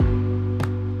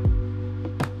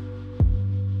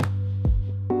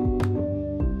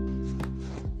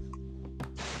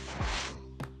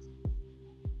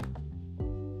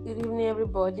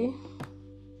everybody.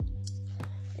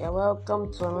 You're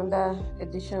welcome to another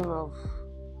edition of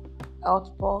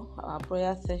Outpour, our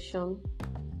prayer session.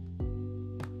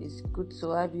 It's good to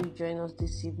have you join us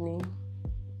this evening.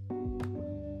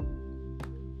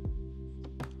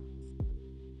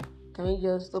 Can we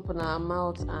just open our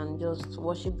mouth and just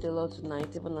worship the Lord tonight,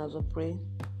 even as we pray?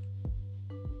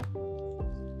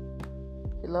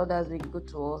 The Lord has been good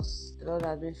to us. The Lord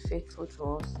has been faithful to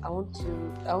us. I want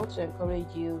to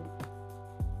encourage you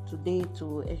today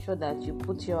to ensure that you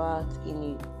put your heart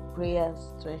in prayers,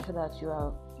 to ensure that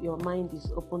your mind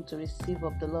is open to receive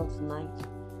of the Lord tonight.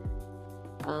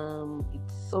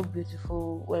 It's so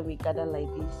beautiful when we gather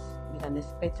like this with an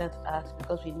expectant heart,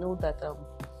 because we know that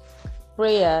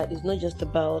prayer is not just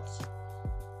about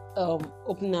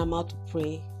opening our mouth to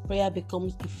pray. Prayer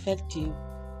becomes effective.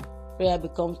 Prayer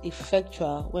becomes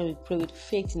effectual when we pray with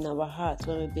faith in our hearts,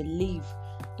 when we believe.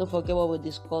 Don't forget what we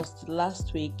discussed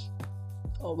last week,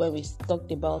 or when we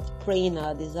talked about praying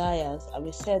our desires, and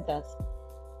we said that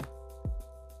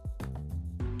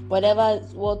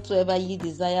whatsoever ye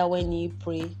desire when ye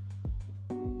pray,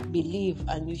 believe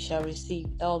and you shall receive.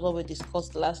 That was what we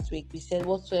discussed last week. We said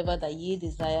whatsoever that ye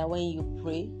desire when you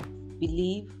pray,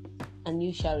 believe and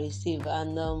you shall receive.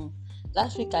 And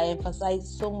last week I emphasized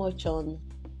so much on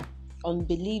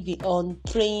believing, on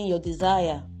praying your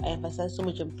desire. I emphasized so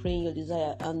much on praying your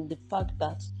desire, and the fact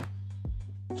that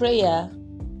prayer,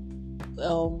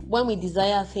 when we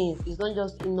desire things, it's not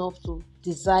just enough to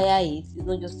desire it. It's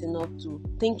not just enough to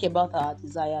think about our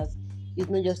desires. It's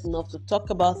not just enough to talk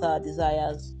about our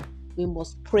desires. We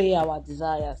must pray our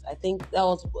desires. I think that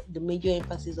was the major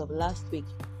emphasis of last week.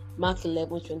 Mark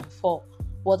 11:24.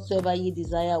 Whatsoever ye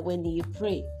desire when ye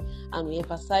pray. And we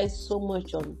emphasize so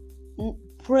much on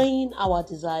praying our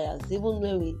desires, even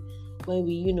when we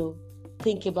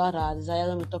think about our desires,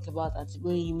 when we talk about it,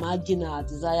 when we imagine our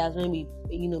desires, when we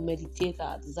meditate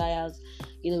our desires.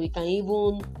 We can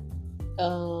even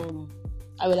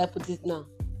how will I put it now?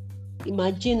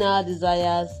 Imagine our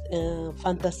desires,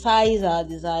 fantasize our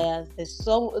desires. There's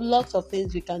lots of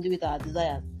things we can do with our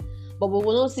desires, but we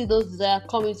will not see those desires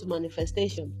come into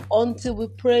manifestation until we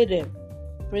pray them.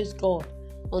 Praise God.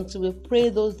 Until we pray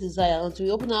those desires, until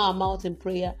we open our mouth in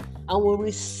prayer and we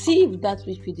receive that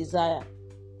which we desire.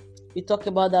 We talk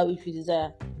about that which we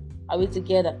desire. Are we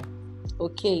together?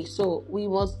 Okay, so we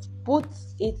must put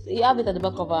it, have it at the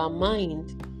back of our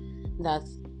mind that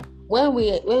when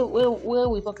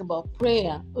we talk about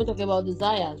prayer, we talk about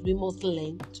desires, we must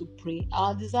learn to pray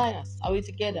our desires. Are we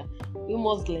together? We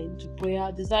must learn to pray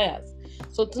our desires.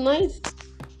 So tonight,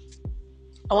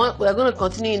 we are going to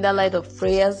continue in that light of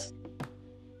prayers,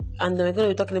 and we're going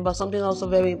to be talking about something also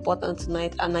very important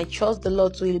tonight. And I trust the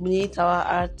Lord to illuminate our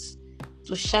hearts,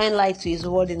 to shine light to His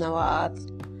word in our hearts,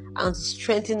 and to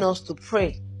strengthen us to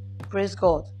pray. Praise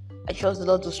God. I trust the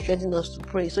Lord to strengthen us to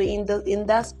pray. So in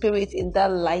that spirit, in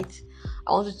that light,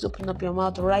 I want you to open up your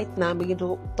mouth right now and begin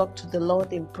to talk to the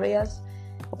Lord in prayers.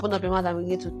 Open up your mouth and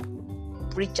begin to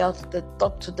reach out,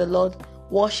 talk to the Lord,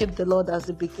 worship the Lord as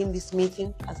we begin this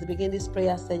meeting, as we begin this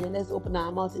prayer session. Let's open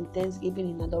our mouth in thanksgiving,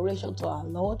 in adoration to our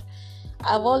Lord.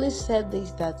 I've always said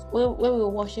this, that when we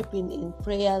worship in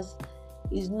prayers,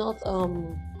 is not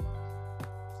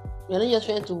we're not just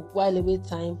trying to while away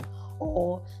time,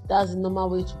 or that's the normal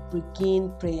way to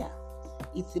begin prayer.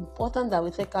 It's important that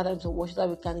we take our time to worship, that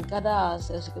we can gather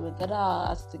ourselves, we can gather our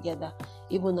hearts together,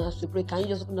 even as we pray. Can you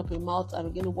just open up your mouth and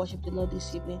begin to worship the Lord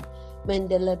this evening?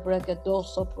 Mendele bregedo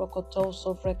soprokoto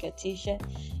sofreketishe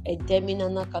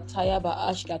edeminana kataya ba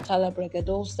ashkatala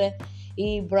bregedo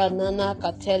ibranana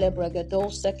katele bregedo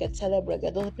ketele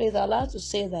bregedo. Please allow to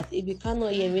say that if you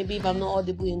cannot hear, maybe if I'm not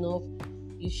audible enough,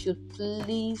 you should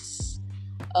please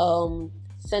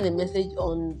send a message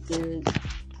on the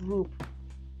group.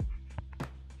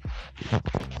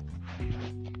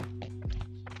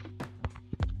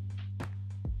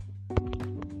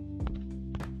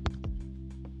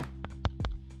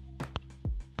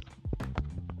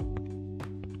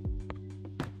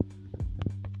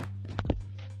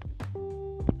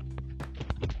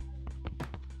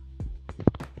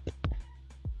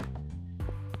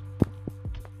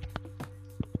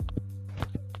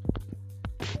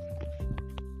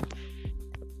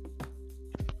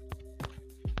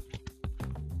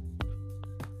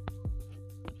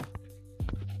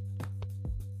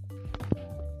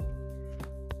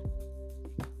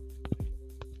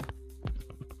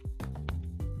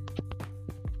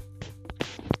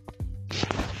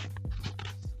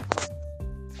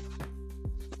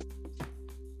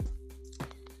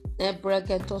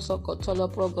 Ebregetoso kotolo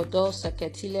progodosa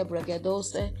ketile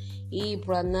bregedose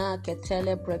ibrana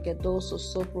ketele bregedoso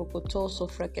soprocotoso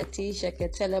freketisha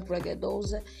ketele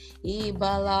bregedose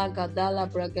ibala gadala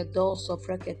bregedoso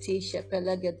freketisha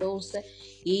pelegedose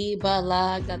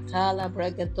ibala gatala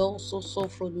bregedoso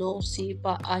sofronosi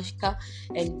pa ashka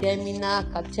endemina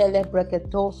katele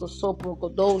bregedoso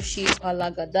soprogodoshi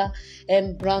palagada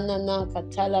embrana na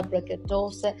katala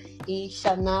bregetose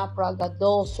ishana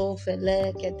bragadoso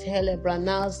fele ketele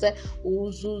branase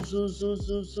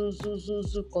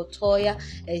uzuzuzuzuzuzuzuzu kotoya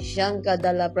ejanga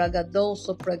dalla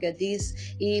bragadoso pregadis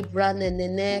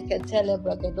ibranenene ketele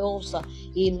bragadosa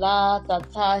ila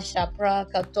tatasha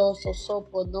prakatoso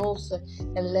sopronose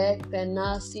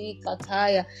elekrenasi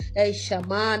kataya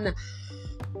eshamana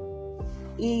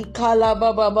I kala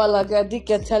baba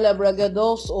balagadike tele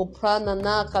bragados o prana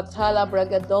na katala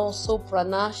bragados o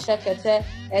prana shekete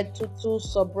etutu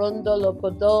sobrondo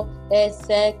lokodo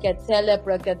ese ketele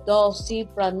bragados si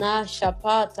prana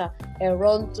shapata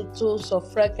eron tutu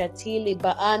sofrekatili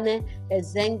baane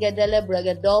ezengedele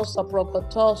bragados o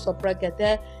prokotos o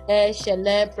prekete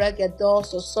shele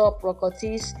bragados o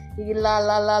prokotis ila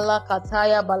la la la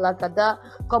kataya balagada.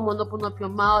 Come on, open up your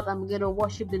mouth. I'm going to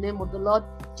worship the name of the Lord.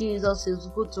 Jesus is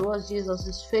good to us. Jesus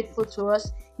is faithful to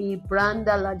us. He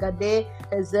branda lagade,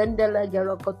 ezende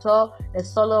lagerokoto,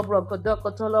 esolo brokodo,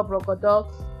 kotolo brokodo,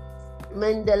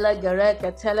 mendela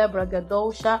gereke tele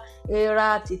bragadosha,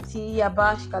 era titi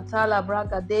yabash katala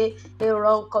bragade,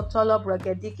 eron kotolo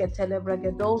bragadike tele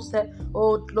bragadose.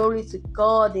 Oh, glory to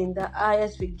God in the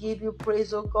highest. We give you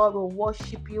praise, oh God. We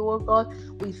worship you, oh God.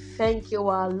 We thank you,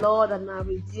 our Lord and our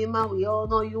Redeemer. We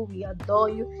honor you. We adore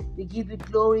you. We give you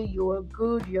glory. You are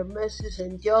good. Your mercies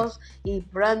endures.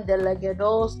 Ibrandela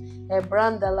gedos,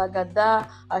 ebrandela gada,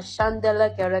 ashandela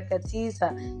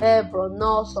gerekatiza,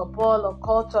 ebrono sopolo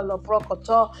koto lo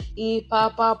prokoto, I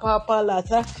papa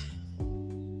lata.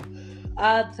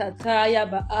 Atataya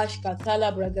baash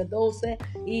katala bragadose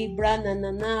ibrana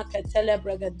nana katela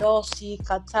bragadosi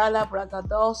katala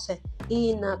bragadose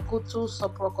ina kutu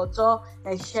soprokoto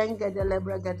eshenge de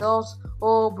lebragados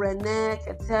o brene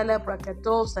katela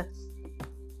bragadose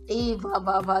iva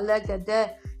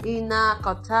babalegade ina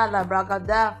katala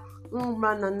bragada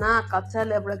Umanana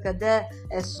katele brekete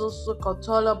esusu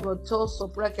kotolo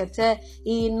brotoso brekete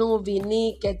inu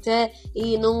vini kete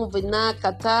inu vina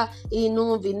kata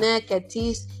inu vine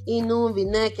ketis inu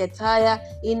vine ketaya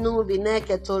inu vine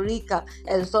ketorika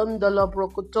ezondolo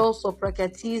brokutoso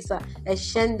breketisa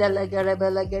eshendele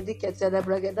gerebele ketele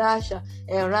bregedasha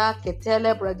era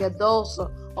ketele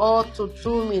bregedoso o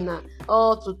tutumina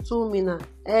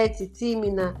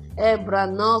etitimina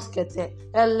ebranoskete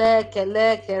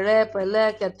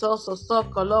keleketoso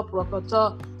sokolo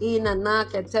prokoto inana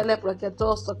ketele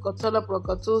proketoso kotolo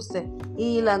prokotuse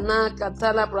ilana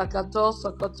katala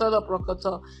prokatoso kotolo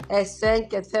prokoto esen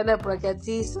ketele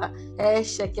proketisa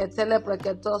eshe ketele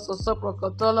proketoso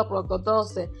soprokotolo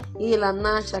prokotose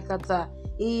ilana shakata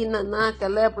inana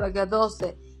kele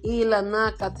proketose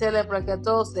ilana katele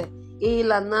proketose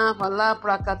ilana vala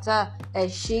prakata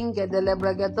eshinge de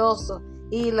lebregedoso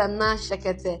ilana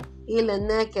shekete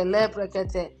ilana kele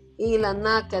prekete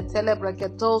ilana ketele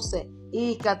preketose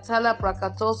I katala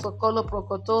prakatoso kolo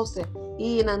prokotose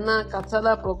ilana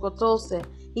katala prokotose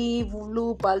I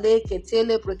vulu pale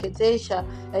ketele preketesha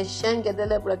eshenge de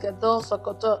lebregedoso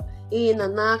koto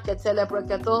inana ketele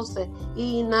preketose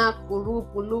ina kuru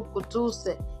pulu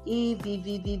kutuse I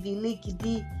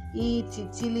vivivilikidi I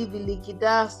titili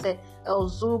vilikidase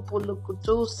elzupu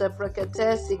lukutuse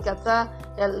preketesi kata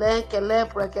elekele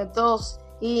preketos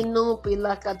inu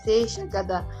pilakate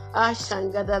shagada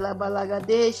ashangada la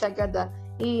balagade shagada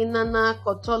inana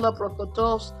kotolo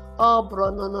prokotos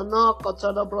obrononono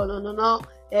kotolo brononono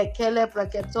ekele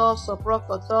preketos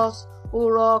prokotos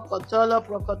uro kotolo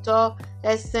prokoto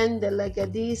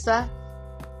esendelegadisa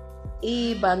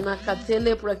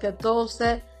ibanakatele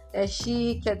preketose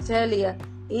eshi ketelia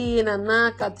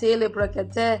inana katele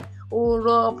prekete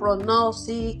uro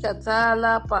pronosi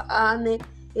katala paane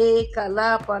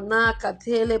kala pana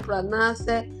katele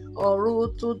pranase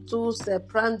orututu se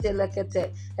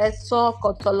prandelekete eso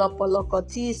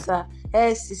kotolopolokotisa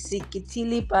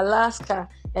esisikitili palaska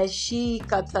eshi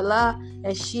katala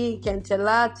eshi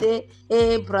kentelate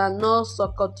brano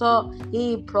sokoto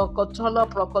I prokotolo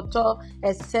prokoto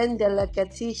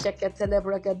esendeleketi sheketele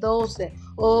bregadose.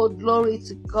 Oh, glory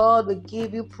to God. We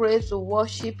give you praise. We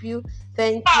worship you.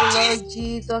 Thank you, Lord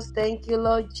Jesus. Thank you,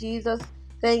 Lord Jesus.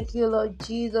 Thank you, Lord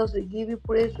Jesus. We give you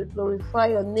praise. We glorify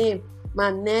your name.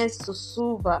 Manes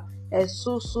susuva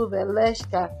esusu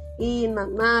veleshka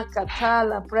inana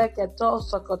katala preketo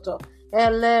sokoto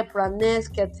ele pranes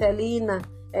ketelina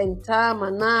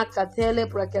entamana katele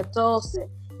praketose,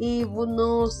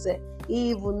 ivunuse,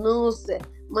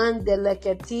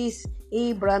 mandeleketis,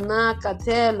 ibrana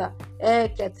katela,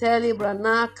 keteli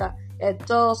branaka,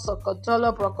 etoso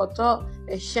kotolo prokoto,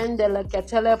 eshendele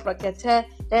ketele prakete,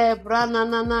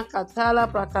 brananana katala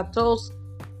prakatos,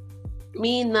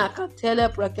 Mina katele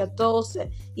praketose,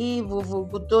 ivu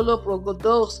vugutolo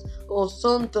progodos,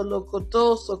 osonto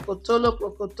lokotos, okotolo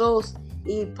prokotos,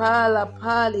 ipala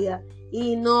palia,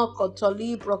 ino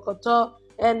kotoli prokoto,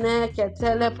 ene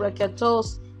ketele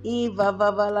praketos, iva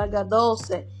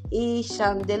vavalagadose, i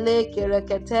shandele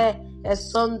kerekete,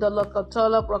 esondo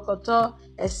lokotolo prokoto,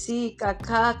 esi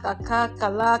kaka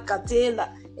kala katela,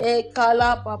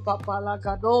 kala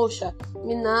papapalagadosha,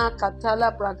 mina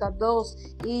katala pragados,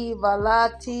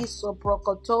 ivalati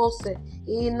soprokotose,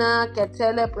 ina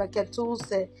ketele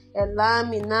preketuse,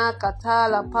 elamina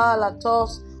katala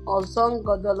palatos,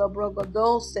 ozongo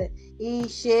dolobrogodose,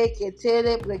 ishe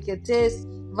ketele preketes,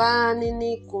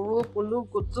 vanini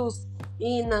kurupulukutus,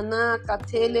 inana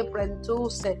katele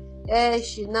prentuse,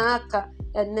 shinaka,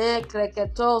 ene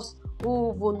kreketos,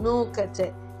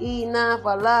 uvunukete, ina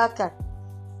valaka,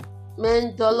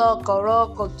 mendolo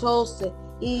koroko tose,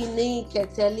 ini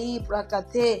keteli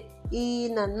prakate,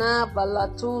 ina na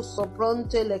balatu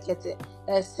sopronte lekete,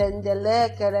 esendele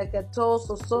kereketos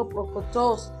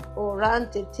soprokotos,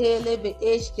 orante tele be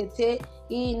eshkete,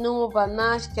 inu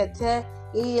vanash kete,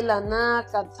 ilana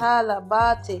katala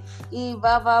bate,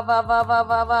 iva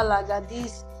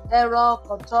lagadis, ero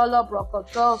kotolo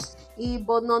brokotos,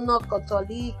 ibonono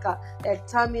kotolika,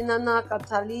 etaminana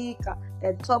katalika,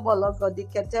 etobologo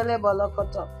diketele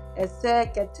bolokoto,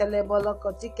 ese ketele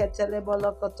bolokoti ketele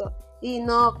bolokoto,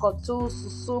 ino kotu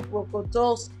susu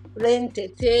prokotos, rente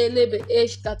tele be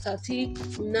esh katati,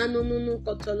 nanununu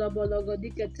kotolo bologo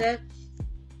dikete,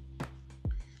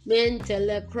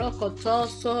 mentele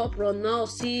krokotoso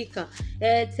pronosika,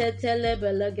 etetele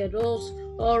belegedos,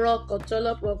 oro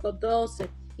kotolo prokodose,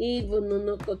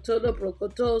 ivununo kotolo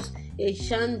prokotos,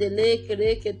 eshandele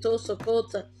kereketoso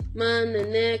kota,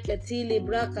 manene ketili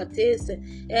brakatese,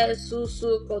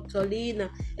 esusu kotolina,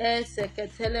 ese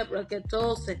ketele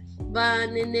braketose,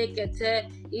 vanene kete,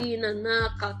 inana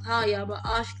katayaba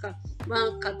ashka,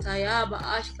 mankatayaba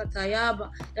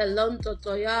ashkatayaba, elonto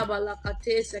toyaba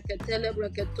lakatese ketele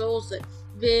braketose,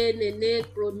 venene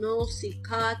kronosi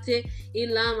kate,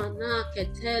 ilamana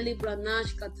keteli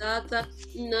branash katata,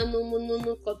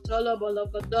 nanumunumu kotolo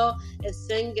bologodo,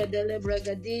 esengedele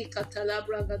bragadi katala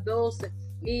bragadose,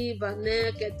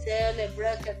 Ivane ketele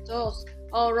breketos,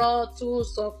 oro tu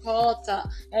sokota,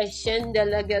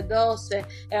 eshendele gedose,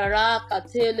 eraka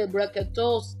tele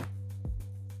breketos,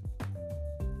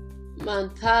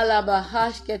 mantala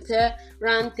bahashkete,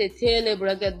 rante tele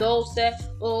bregadose.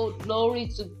 Oh, glory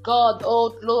to God. Oh,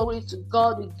 glory to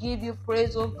God. We give you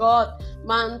praise, oh God.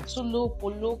 Mantulu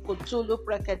puluku tulu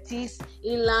prekatis,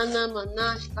 ilana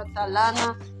manash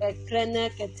katalana, ekrene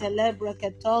ketele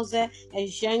breketoze,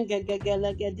 ejenge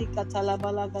gegelegedi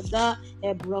katalabalagada,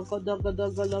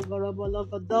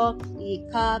 ebrogodogologologorobo,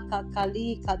 ika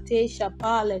kakali katesha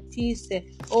pale tise,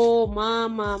 oh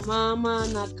mama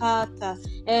nakata,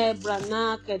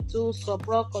 ebrana ketu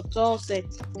sobrokotose,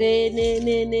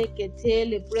 denene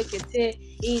ketele brekete,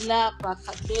 ila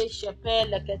prakate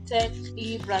shepele kete,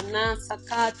 ibrana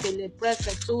sakate le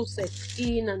breketuse,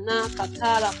 inana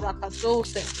katala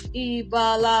brakatose,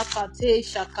 ibala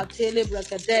katesha katele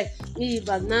brekete,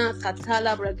 ibana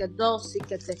katala bregadosi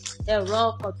kete,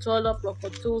 ero kotolo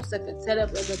brokotuse ketele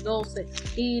bregadose,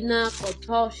 ina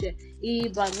kotoshe,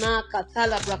 ibana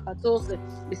katala brakatose.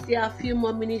 We still have a few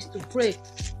more minutes to pray.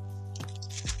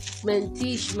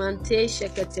 Mentish mante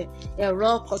shekete,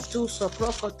 erokotu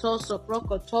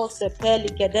soprokoto sepeli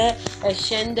kede,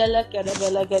 eshendele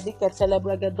kerebele gedi ketele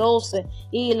bragadose,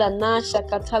 ila nasha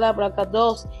katala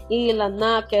bragados, ila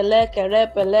na kele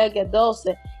kerepele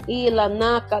gedose, ila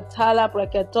na katala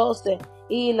braketose,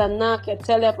 ila na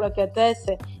ketele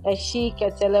braketese, eshi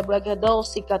ketele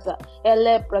bragadosi kata,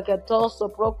 ele braketoso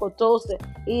prokotose,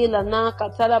 ila na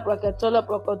katala braketola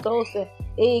prokotose,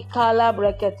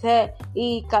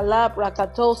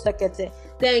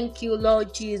 Thank you,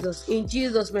 Lord Jesus. In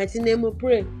Jesus' mighty name we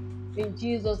pray. In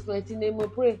Jesus' mighty name we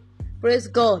pray. Praise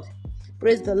God.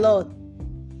 Praise the Lord.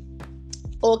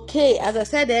 Okay, as I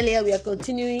said earlier, we are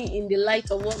continuing in the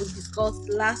light of what we discussed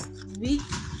last week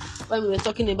when we were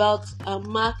talking about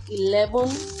Mark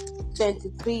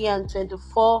 11:23 and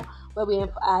 24, where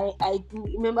I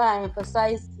remember I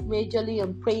emphasized majorly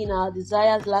on praying our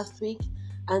desires last week.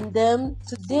 And then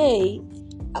today,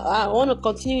 I want to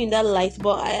continue in that light,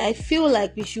 but I feel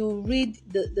like we should read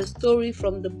the story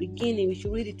from the beginning. We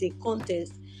should read it in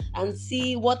context. and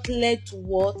see what led to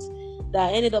what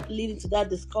that ended up leading to that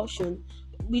discussion.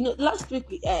 Last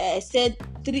week I said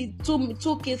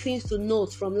two key things to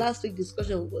note from last week's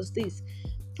discussion was this: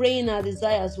 praying our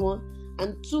desires, one,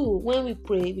 and two, when we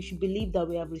pray, we should believe that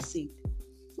we have received.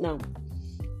 Now,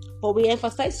 but we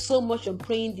emphasize so much on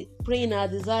praying our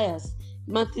desires.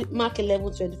 Mark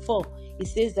 11:24. It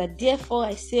says that, therefore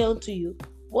I say unto you,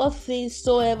 what things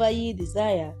soever ye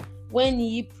desire, when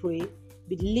ye pray,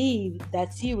 believe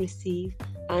that ye receive,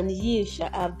 and ye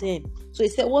shall have them. So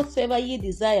it said, whatsoever ye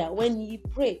desire, when ye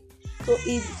pray. So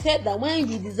it said that when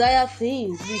we desire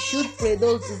things, we should pray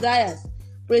those desires.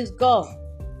 Praise God.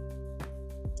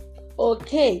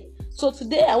 Okay, so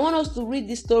today I want us to read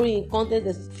this story in context.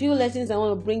 There's a few lessons I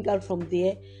want to bring out from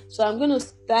there. So I'm going to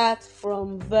start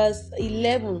from verse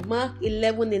 11, Mark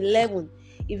 11:11.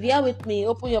 If you are with me,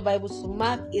 open your Bibles to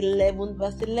Mark 11,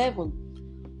 verse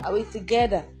 11. Are we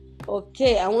together?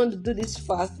 Okay, I want to do this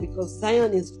fast because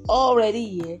Zion is already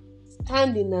here,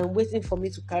 standing and waiting for me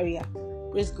to carry her.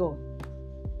 Praise God.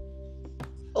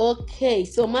 Okay,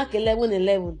 so Mark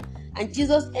 11:11. And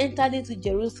Jesus entered into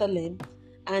Jerusalem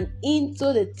and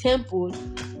into the temple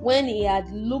when he had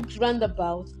looked round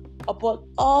about upon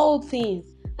all things,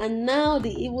 and now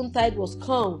the eventide was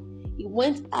come. He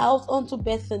went out unto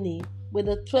Bethany with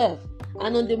the 12,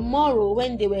 and on the morrow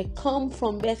when they were come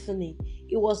from Bethany,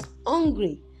 he was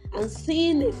hungry, and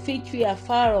seeing a fig tree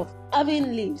afar off,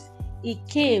 having leaves, he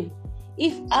came,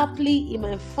 if haply he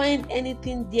might find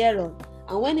anything thereon.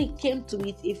 And when he came to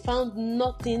it, he found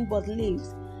nothing but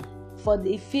leaves, for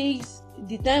the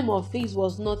time of figs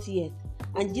was not yet.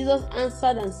 And Jesus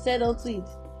answered and said unto it,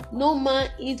 no man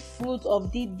eat fruit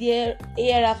of thee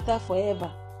hereafter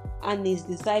forever. And his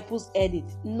disciples heard it.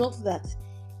 Note that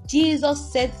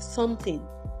Jesus said something,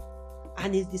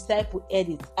 and his disciple heard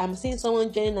it. I'm seeing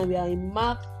someone joining, and we are in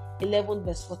Mark 11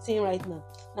 verse 14 right now.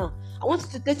 Now, I want you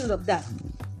to take note of that.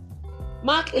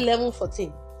 Mark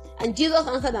 11:14. And Jesus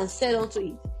answered and said unto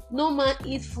it, no man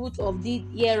eat fruit of thee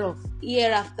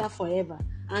hereafter forever.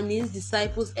 And his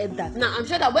disciples heard that. Now, I'm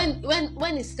sure that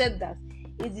when he said that,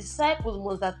 his disciples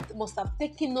must have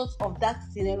taken note of that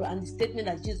scenario and the statement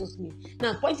that Jesus made.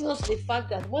 Now, pointing us to the fact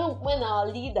that when our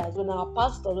leaders, when our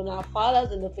pastors, when our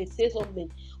fathers in the faith say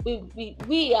something,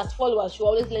 we as followers should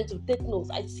always learn to take notes.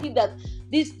 I see that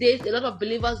these days a lot of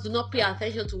believers do not pay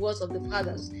attention to words of the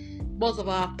fathers, words of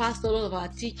our pastors, words of our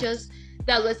teachers.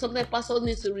 That's why sometimes pastors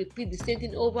need to repeat the same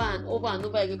thing over and over and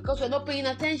over again, because we're not paying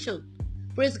attention.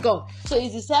 Praise God. So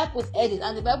his disciples heard it,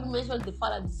 and the Bible mentions the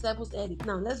Father, the disciples heard it.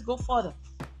 Now let's go further.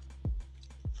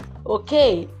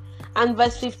 Okay, and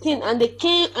verse 15. And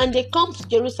they come to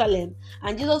Jerusalem,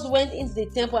 and Jesus went into the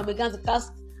temple and began to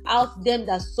cast out them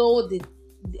that sold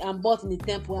and bought in the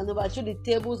temple, and overthrew the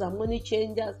tables and money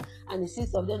changers and the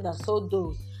seats of them that sold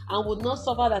those, and would not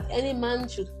suffer that any man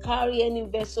should carry any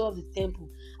vessel of the temple.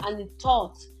 And he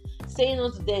taught, saying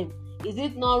unto them, is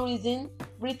it not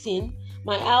written,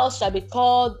 my house shall be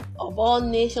called of all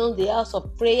nations the house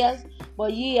of prayers,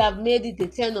 but ye have made it a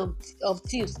den of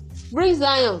thieves. Bring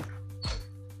Zion.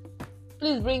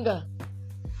 Please bring her.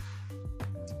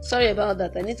 Sorry about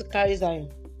that. I need to carry Zion.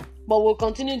 But we'll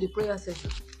continue the prayer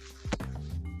session.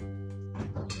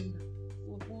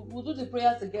 We'll do the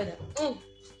prayer together.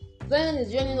 Zion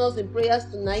is joining us in prayers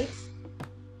tonight.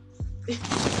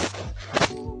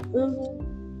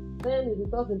 Zion is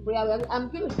with us in prayer. I'm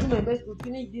going to do my best to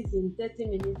finish this in 30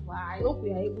 minutes, but I hope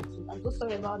we are able to. I'm so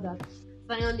sorry about that.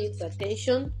 Zion needs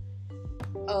attention.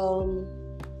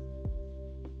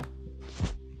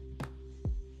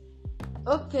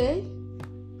 Okay,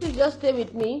 please just stay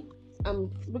with me.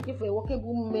 I'm looking for a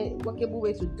workable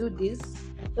way to do this.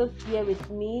 Just bear with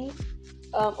me.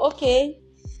 Okay,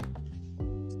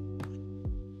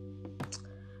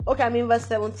 I'm in verse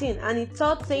 17. And he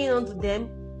taught, saying unto them,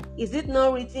 is it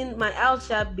not written, my house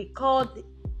shall be called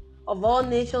of all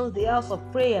nations the house of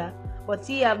prayer, but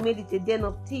ye have made it a den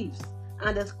of thieves?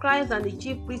 And the scribes and the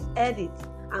chief priests heard it,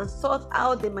 and sought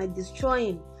how they might destroy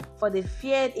him, for they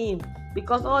feared him,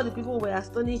 because all the people were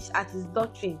astonished at his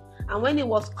doctrine. And when he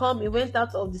was come, he went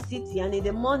out of the city, and in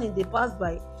the morning they passed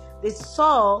by. They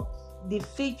saw the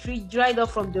fig tree dried up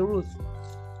from the root.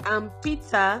 And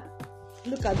Peter,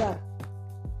 look at that.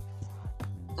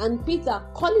 And Peter,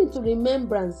 calling to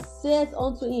remembrance, said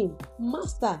unto him,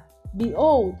 Master,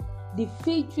 behold, the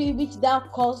fig tree which thou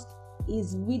cursed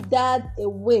is withered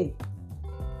away.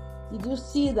 Did you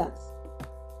see that?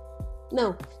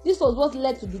 Now, this was what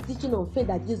led to the teaching on faith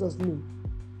that Jesus knew.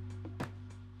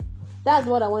 That's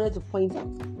what I wanted to point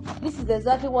out. This is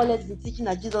exactly what led to the teaching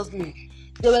that Jesus knew.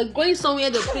 They were going somewhere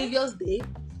the previous day.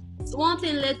 So one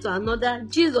thing led to another.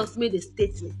 Jesus made a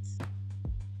statement.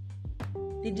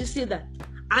 Did you see that?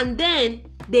 And then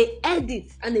they heard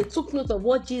it and they took note of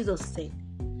what Jesus said.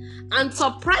 And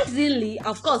surprisingly,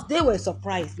 of course, they were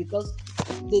surprised because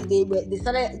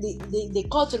they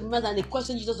called to remember and they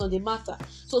questioned Jesus on the matter.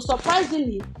 So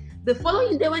surprisingly, the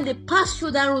following day when they passed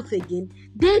through that route again,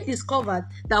 they discovered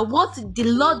that what the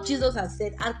Lord Jesus had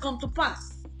said had come to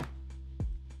pass.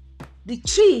 The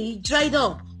tree dried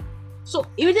up. So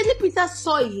immediately Peter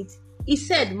saw it. He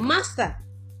said, "Master,"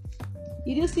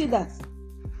 did you see that?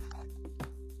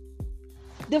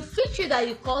 The fig tree that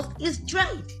you caused is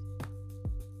dried.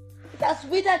 It has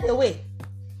withered away.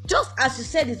 Just as you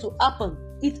said it will happen.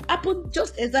 It happened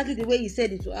just exactly the way you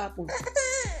said it will happen.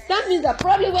 That means that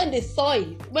probably when they saw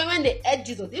it, when they heard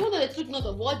Jesus, even though they took note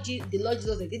of what the Lord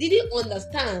Jesus said, they didn't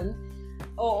understand,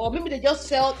 or maybe they just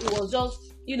felt it was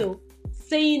just,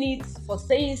 saying it for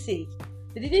saying sake.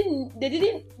 They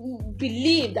didn't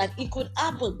believe that it could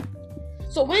happen.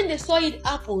 So when they saw it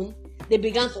happen, they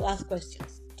began to ask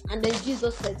questions. And then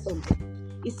Jesus said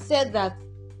something. He said that,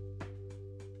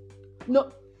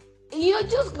 no,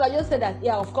 just said that,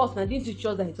 yeah, of course, I didn't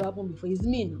trust that it will happen before. It's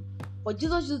me, no? But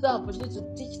Jesus used that opportunity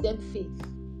to teach them faith.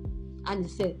 And he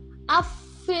said, have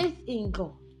faith in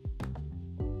God.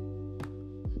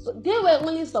 So they were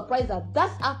only surprised that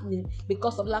that's happening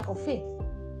because of lack of faith.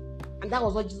 And that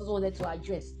was what Jesus wanted to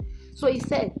address. So he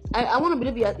said, I want to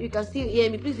believe you can still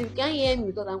hear me. Please, if you can't hear me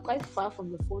because I'm quite far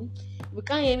from the phone, if you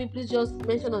can't hear me, please just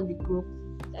mention on the group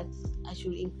that I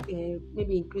should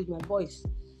maybe increase my voice.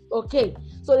 Okay,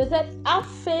 so they said, have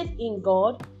faith in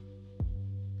God.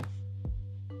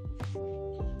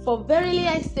 For verily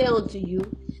I say unto you,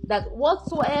 that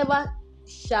whosoever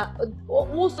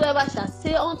shall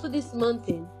say unto this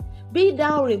mountain, be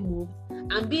thou removed,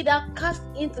 and be thou cast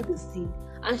into the sea,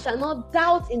 and shall not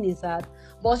doubt in his heart,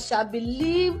 but shall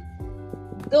believe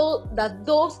that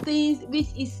those things which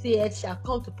he said shall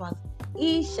come to pass,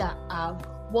 he shall have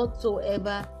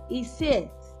whatsoever he said.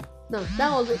 Now,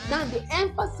 now the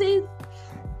emphasis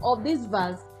of this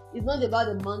verse is not about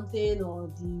the mountain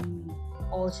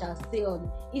or shall say on.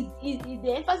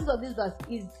 The emphasis of this verse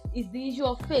is the issue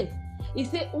of faith. He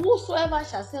said, whosoever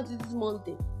shall say unto this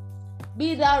mountain,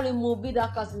 be thou removed, be thou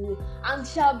cast into the sea, and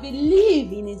shall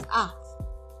believe in his heart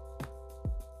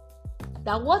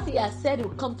that what he has said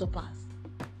will come to pass,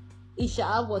 he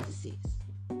shall have what he says.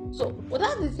 So, what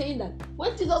that is saying that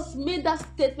when Jesus made that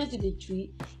statement to the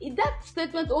tree, that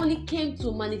statement only came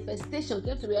to manifestation,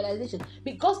 came to realization,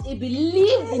 because he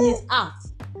believed in his heart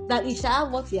that he shall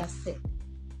have what he has said.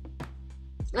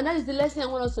 And that is the lesson I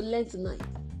want us to learn tonight.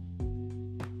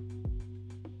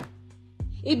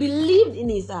 He believed in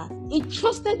his heart. He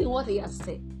trusted in what he has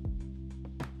said.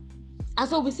 And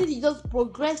so we see Jesus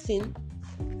progressing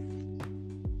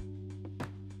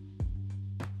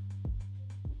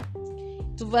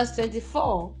to verse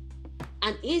 24.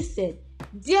 And he said,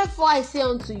 therefore I say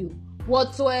unto you,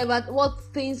 what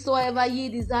things soever ye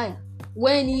desire,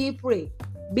 when ye pray,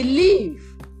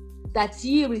 believe that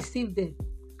ye receive them,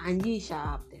 and ye shall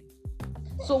have them.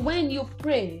 So when you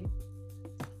pray,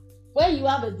 when you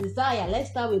have a desire,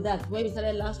 let's start with that, when we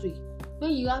started last week.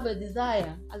 When you have a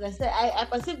desire, as I said, I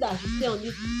perceive that I should stay on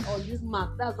this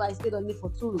mark. That's why I stayed on it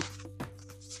for 2 weeks.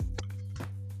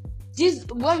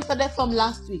 Where we started from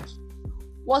last week,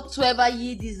 whatsoever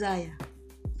ye desire,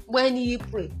 when ye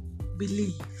pray,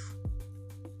 believe.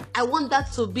 I want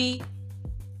that to be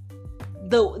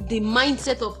the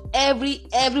mindset of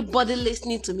everybody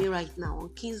listening to me right now on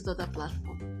King's Daughter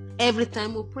platform. Every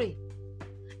time we pray,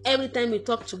 every time we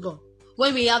talk to God,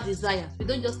 when we have desires, we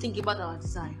don't just think about our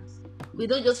desires. We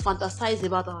don't just fantasize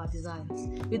about our desires.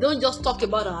 We don't just talk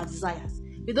about our desires.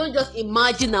 We don't just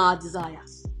imagine our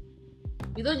desires.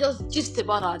 We don't just gist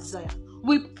about our desires.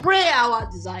 We pray our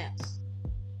desires.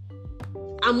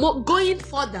 And going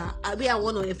further, I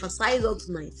want to emphasize on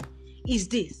tonight is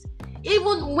this.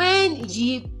 Even when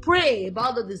ye pray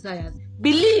about the desires,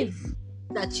 believe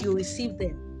that you receive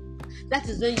them. That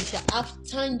is when you shall have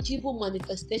tangible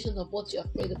manifestations of what you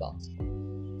have prayed about.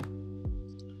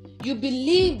 You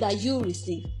believe that you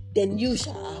receive, then you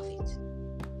shall have it.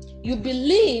 You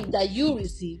believe that you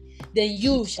receive, then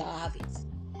you shall have it.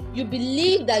 You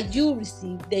believe that you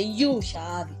receive, then you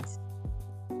shall have it.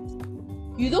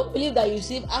 You don't believe that you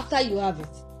receive after you have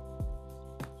it.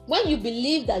 When you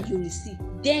believe that you receive,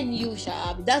 then you shall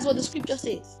have it. That's what the scripture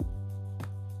says.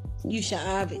 You shall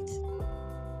have it.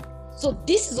 So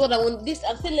this is what I want.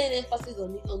 I'm still laying emphasis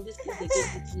on this thing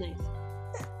again tonight.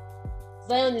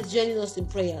 Zion is joining us in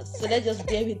prayers. So let's just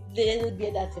bear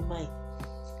that in mind.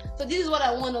 So this is what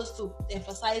I want us to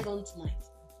emphasize on tonight.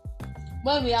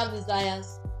 When we have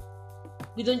desires,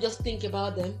 we don't just think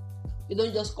about them. We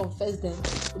don't just confess them.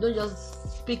 We don't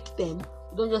just speak them.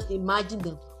 We don't just imagine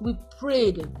them. We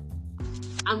pray them.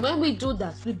 And when we do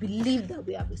that, we believe that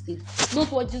we have received.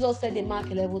 Note what Jesus said in Mark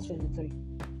 11:23.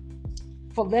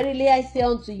 For verily I say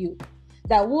unto you,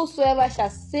 that whosoever shall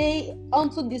say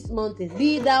unto this mountain,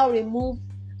 be thou removed,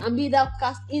 and be thou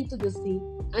cast into the sea,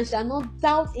 and shall not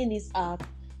doubt in his heart,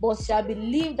 but shall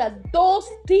believe that those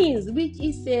things which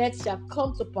he saith shall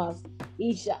come to pass,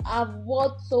 he shall have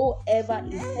whatsoever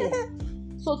he said.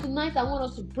 So tonight I want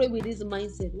us to pray with this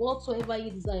mindset. Whatsoever you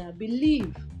desire,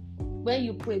 believe. When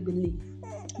you pray, believe.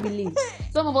 Believe.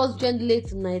 Some of us joined late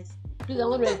tonight. Please, I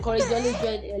want to encourage you, only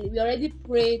join early. We already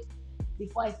prayed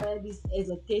before I started this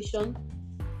exhortation.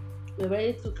 We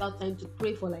already took out time to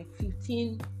pray for like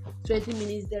 15-20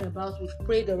 minutes thereabouts. We've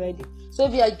prayed already. So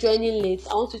if you are joining late,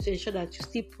 I want you to ensure that you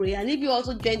still pray. And if you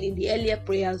also joined in the earlier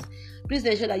prayers, please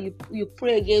ensure that you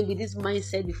pray again with this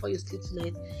mindset before you sleep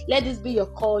tonight. Let this be your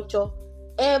culture.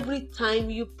 Every time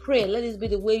you pray, let this be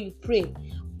the way you pray.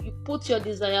 You put your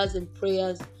desires in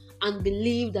prayers and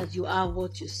believe that you are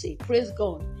what you say. Praise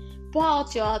God. Pour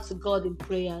out your heart to God in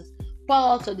prayers. Pour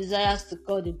out your desires to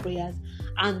God in prayers.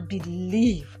 And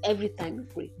believe every time you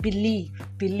pray. Believe,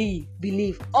 believe,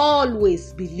 believe.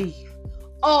 Always believe.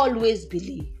 Always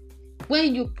believe.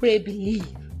 When you pray, believe.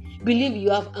 Believe you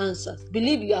have answers.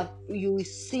 Believe you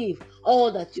receive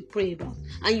all that you pray about.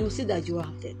 And you see that you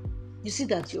have them. You see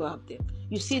that you have them.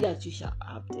 You see that you shall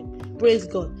have them. Praise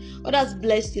God. God has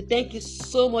blessed you. Thank you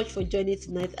so much for joining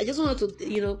tonight. I just wanted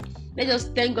to, let's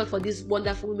just thank God for this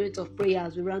wonderful moment of prayer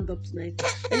as we round up tonight.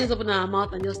 Let's just open our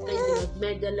mouth and just thank the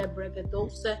Lord. Mendele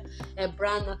breketosa,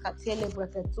 ebrana katele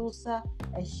breketusa,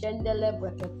 eshendele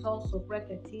breketoso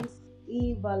breketis,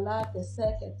 ivala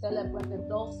teseke tele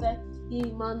breketose,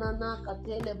 imanana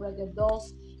katele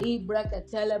breketos,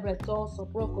 ibreketele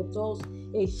bretoso prokotos,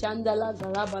 eshandala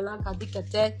garabala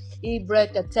kadikete,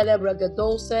 ibreketele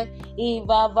brekedose,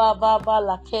 ivava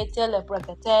la ketele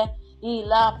brekete,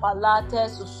 ila palate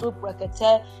susu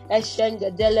brekete,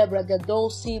 eshengedele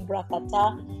bregedosi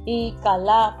brakata,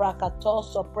 ikala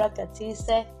brakatoso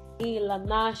breketise,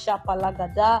 ilanasha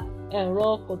palagada,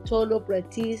 ero kotolo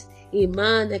bretis,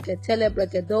 imane ketele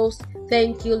bregedos.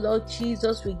 Thank you, Lord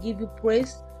Jesus. We give you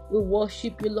praise. We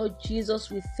worship you, Lord Jesus.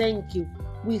 We thank you.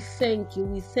 We thank you.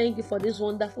 We thank you for this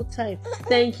wonderful time.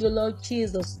 Thank you, Lord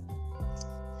Jesus.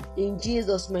 In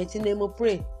Jesus' mighty name we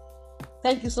pray.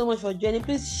 Thank you so much for joining.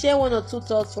 Please share one or two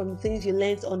thoughts from the things you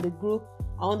learned on the group.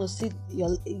 I want to see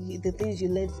the things you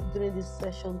learned during this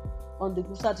session on the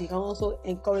group, so that you can also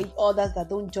encourage others that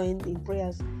don't join in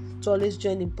prayers to always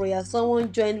join in prayers.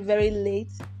 Someone joined very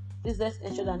late. Please let's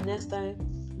ensure that next time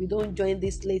we don't join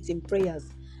this late in prayers.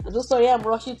 I'm so sorry I'm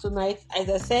rushing tonight. As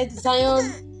I said,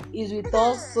 Zion is with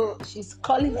us, so she's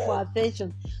calling for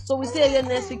attention. So we see you again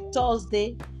next week,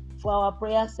 Thursday, for our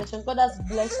prayer session. God has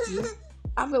blessed you.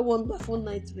 Have a wonderful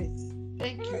night rest.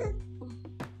 Thank you.